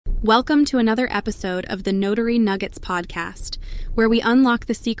Welcome to another episode of the Notary Nuggets Podcast, where we unlock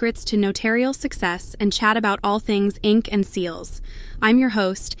the secrets to notarial success and chat about all things ink and seals. I'm your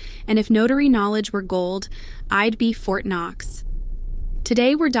host, and if notary knowledge were gold, I'd be Fort Knox.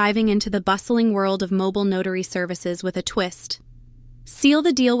 Today we're diving into the bustling world of mobile notary services with a twist. Seal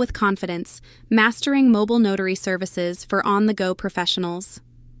the deal with confidence, mastering mobile notary services for on-the-go professionals.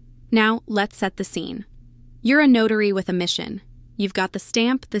 Now, let's set the scene. You're a notary with a mission. You've got the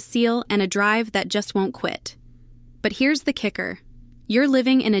stamp, the seal, and a drive that just won't quit. But here's the kicker. You're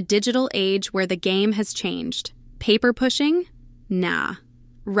living in a digital age where the game has changed. Paper pushing? Nah.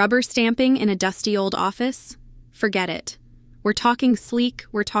 Rubber stamping in a dusty old office? Forget it. We're talking sleek,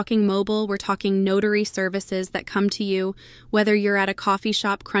 we're talking mobile, we're talking notary services that come to you, whether you're at a coffee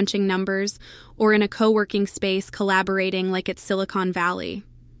shop crunching numbers or in a co-working space collaborating like it's Silicon Valley.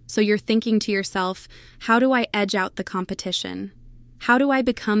 So you're thinking to yourself, how do I edge out the competition? How do I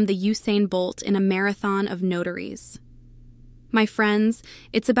become the Usain Bolt in a marathon of notaries? My friends,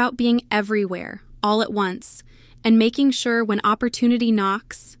 it's about being everywhere, all at once, and making sure when opportunity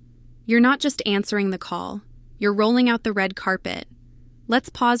knocks, you're not just answering the call, you're rolling out the red carpet. Let's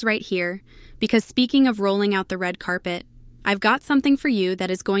pause right here, because speaking of rolling out the red carpet, I've got something for you that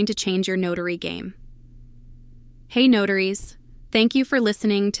is going to change your notary game. Hey notaries, thank you for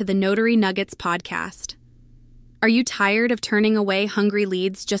listening to the Notary Nuggets Podcast. Are you tired of turning away hungry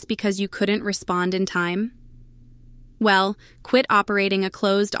leads just because you couldn't respond in time? Well, quit operating a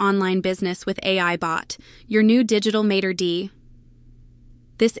closed online business with AI Bot, your new digital maitre d'.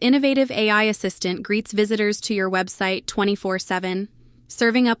 This innovative AI assistant greets visitors to your website 24/7,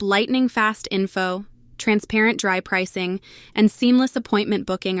 serving up lightning-fast info, transparent dry pricing, and seamless appointment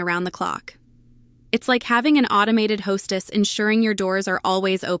booking around the clock. It's like having an automated hostess ensuring your doors are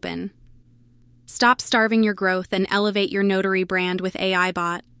always open. Stop starving your growth and elevate your notary brand with AI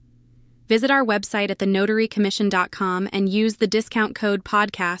Bot. Visit our website at thenotarycommission.com and use the discount code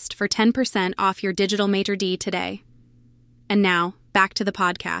PODCAST for 10% off your digital maitre d' today. And now, back to the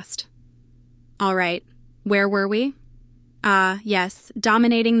podcast. All right, where were we? Yes,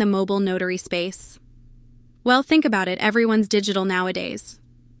 dominating the mobile notary space. Well, think about it, everyone's digital nowadays.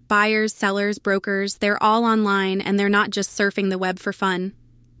 Buyers, sellers, brokers, they're all online and they're not just surfing the web for fun.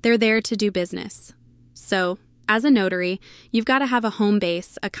 They're there to do business. So, as a notary, you've got to have a home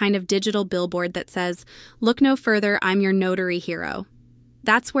base, a kind of digital billboard that says, "Look no further, I'm your notary hero."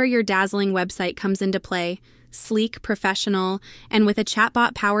 That's where your dazzling website comes into play, sleek, professional, and with a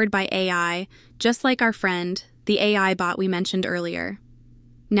chatbot powered by AI, just like our friend, the AI bot we mentioned earlier.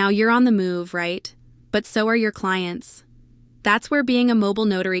 Now you're on the move, right? But so are your clients. That's where being a mobile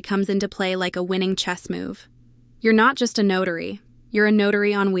notary comes into play like a winning chess move. You're not just a notary. You're a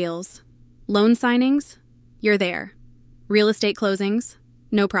notary on wheels. Loan signings? You're there. Real estate closings?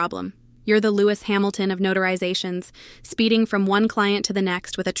 No problem. You're the Lewis Hamilton of notarizations, speeding from one client to the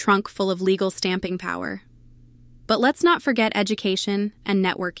next with a trunk full of legal stamping power. But let's not forget education and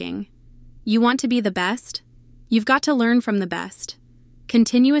networking. You want to be the best? You've got to learn from the best.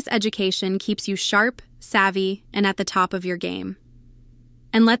 Continuous education keeps you sharp, savvy, and at the top of your game.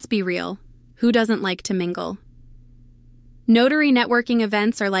 And let's be real, who doesn't like to mingle? Notary networking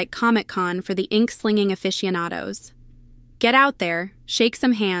events are like Comic-Con for the ink-slinging aficionados. Get out there, shake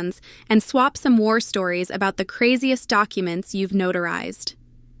some hands, and swap some war stories about the craziest documents you've notarized.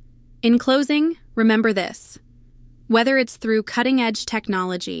 In closing, remember this. Whether it's through cutting-edge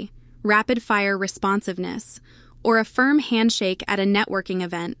technology, rapid-fire responsiveness, or a firm handshake at a networking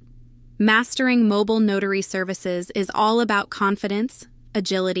event, mastering mobile notary services is all about confidence,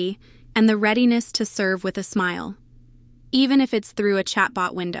 agility, and the readiness to serve with a smile, even if it's through a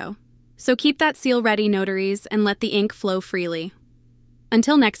chatbot window. So keep that seal ready, notaries, and let the ink flow freely.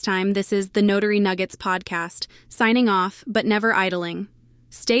 Until next time, this is the Notary Nuggets Podcast, signing off, but never idling.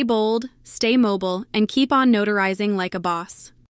 Stay bold, stay mobile, and keep on notarizing like a boss.